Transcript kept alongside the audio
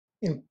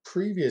In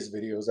previous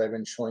videos, I've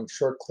been showing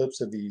short clips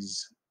of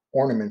these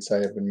ornaments I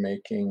have been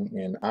making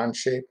in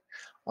Onshape.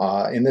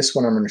 In this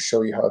one, I'm going to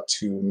show you how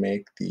to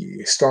make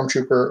the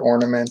Stormtrooper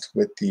ornament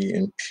with the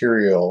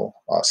Imperial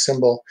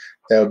symbol.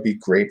 That would be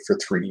great for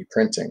 3D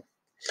printing.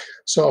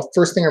 So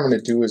first thing I'm going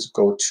to do is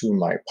go to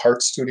my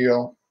part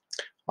studio.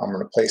 I'm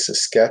going to place a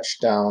sketch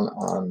down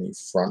on the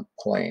front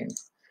plane.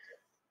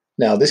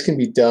 Now this can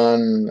be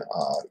done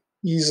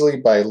easily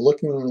by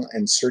looking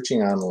and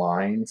searching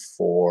online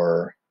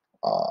for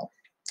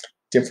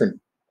different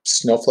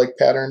snowflake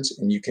patterns,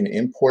 and you can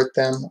import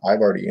them. I've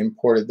already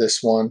imported this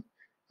one,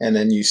 and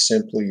then you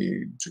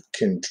simply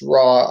can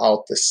draw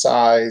out the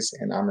size,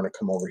 and I'm going to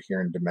come over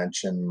here and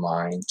dimension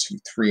mine to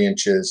 3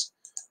 inches,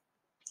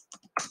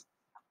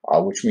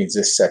 which means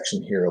this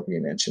section here will be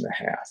 1.5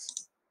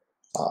 inches.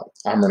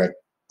 I'm going to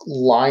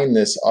line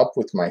this up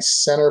with my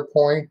center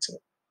point.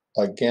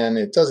 Again,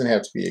 it doesn't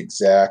have to be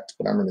exact,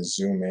 but I'm going to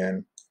zoom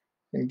in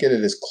and get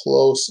it as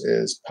close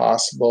as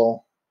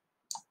possible.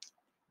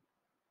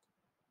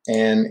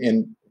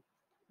 And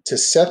to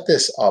set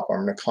this up,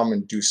 I'm going to come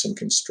and do some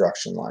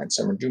construction lines.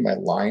 So I'm going to do my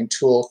line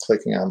tool,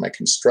 clicking on my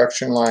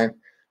construction line.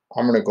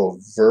 I'm going to go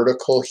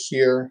vertical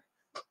here,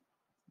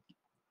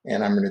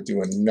 and I'm going to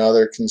do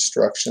another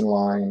construction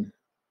line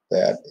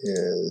that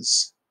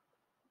is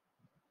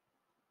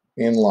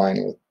in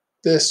line with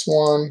this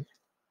one.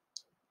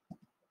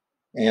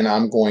 And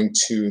I'm going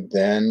to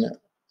then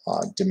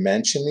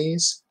dimension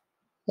these.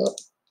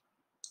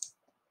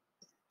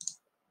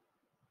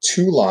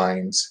 2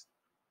 lines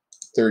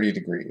 30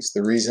 degrees.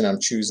 The reason I'm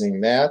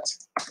choosing that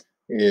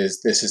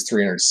is this is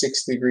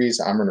 360 degrees.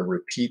 I'm going to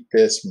repeat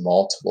this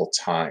multiple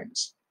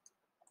times.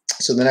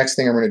 So the next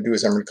thing I'm going to do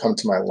is I'm going to come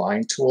to my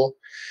line tool.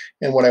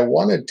 And what I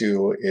want to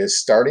do is,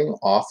 starting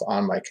off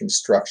on my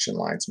construction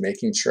lines,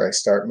 making sure I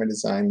start my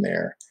design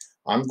there,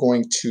 I'm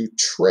going to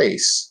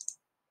trace.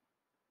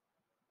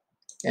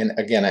 And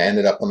again, I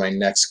ended up on my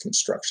next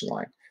construction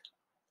line.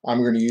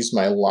 I'm going to use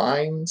my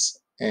lines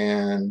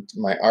and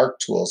my arc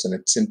tools, and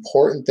it's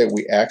important that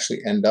we actually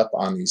end up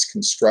on these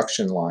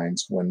construction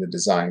lines when the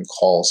design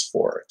calls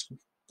for it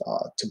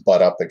to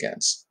butt up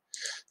against.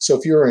 So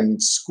if you're in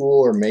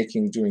school or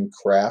doing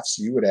crafts,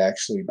 you would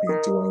actually be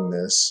doing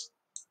this.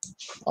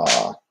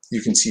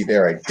 You can see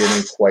there I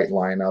didn't quite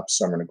line up,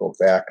 so I'm going to go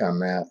back on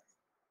that.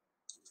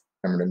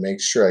 I'm going to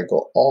make sure I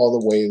go all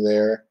the way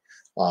there.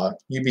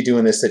 You'd be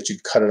doing this that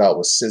you'd cut it out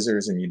with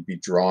scissors and you'd be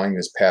drawing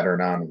this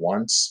pattern on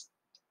once.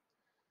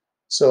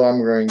 So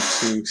I'm going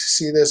to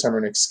see this, I'm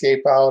going to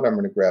escape out, I'm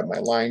going to grab my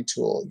line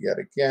tool yet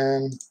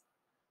again.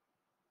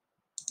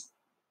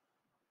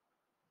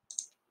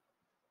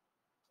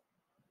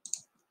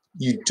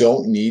 You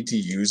don't need to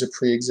use a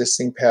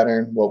pre-existing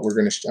pattern. What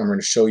I'm going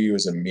to show you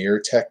is a mirror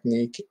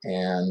technique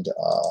and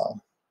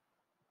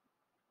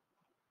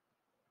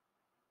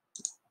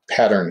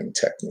patterning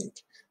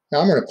technique. Now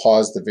I'm going to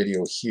pause the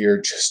video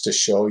here just to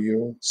show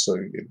you, so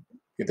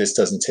this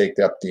doesn't take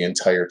up the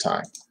entire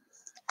time.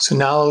 So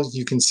now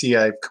you can see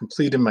I've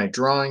completed my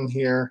drawing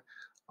here.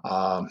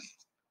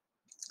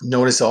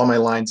 Notice all my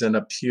lines end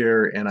up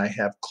here, and I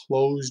have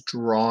closed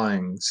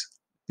drawings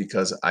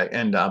because I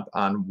end up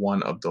on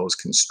one of those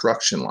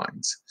construction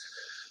lines.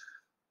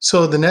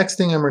 So the next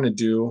thing I'm going to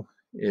do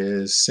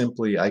is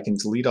simply, I can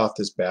delete off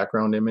this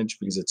background image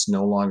because it's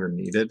no longer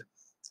needed.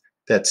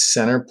 That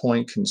center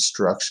point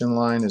construction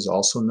line is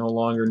also no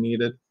longer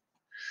needed.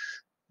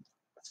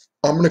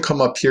 I'm going to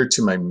come up here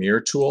to my mirror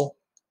tool.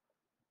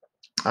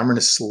 I'm going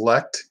to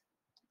select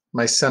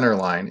my center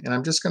line, and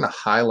I'm just going to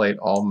highlight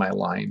all my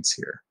lines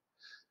here.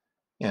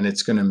 And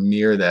it's going to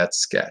mirror that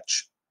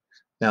sketch.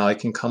 Now I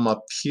can come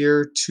up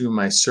here to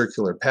my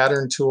circular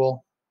pattern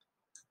tool.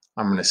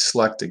 I'm going to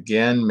select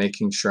again,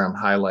 making sure I'm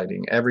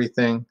highlighting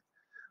everything.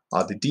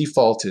 The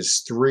default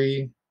is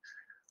 3,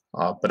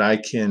 but I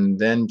can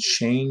then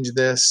change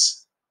this.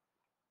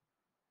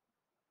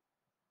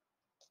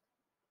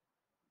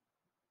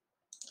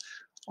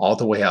 All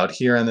the way out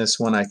here on this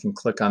one, I can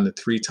click on the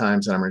 3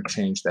 times, and I'm going to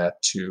change that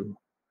to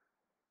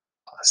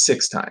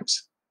 6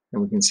 times.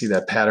 And we can see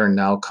that pattern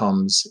now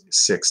comes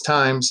 6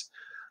 times.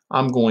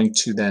 I'm going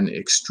to then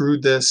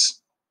extrude this.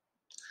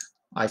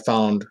 I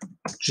found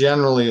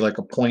generally like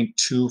a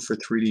 0.2 for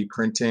 3D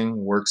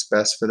printing works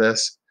best for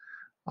this.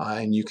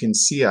 And you can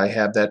see I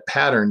have that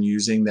pattern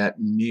using that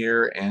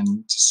mirror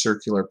and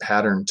circular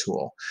pattern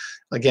tool.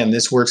 Again,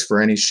 this works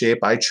for any shape.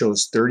 I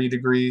chose 30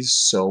 degrees,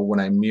 so when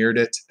I mirrored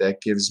it,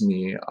 that gives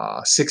me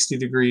 60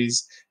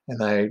 degrees,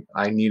 and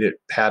I need it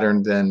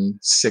patterned then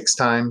 6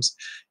 times.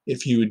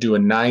 If you would do a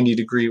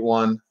 90-degree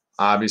one,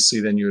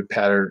 obviously then you'd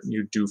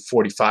do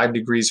 45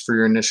 degrees for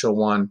your initial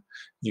one,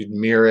 you'd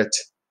mirror it,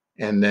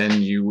 and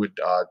then you would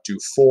do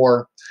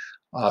 4.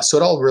 So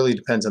it all really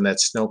depends on that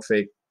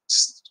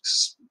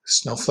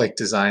snowflake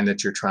design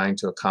that you're trying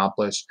to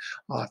accomplish.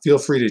 Feel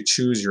free to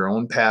choose your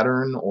own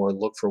pattern or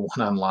look for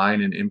one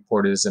online and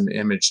import it as an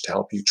image to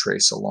help you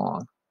trace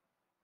along.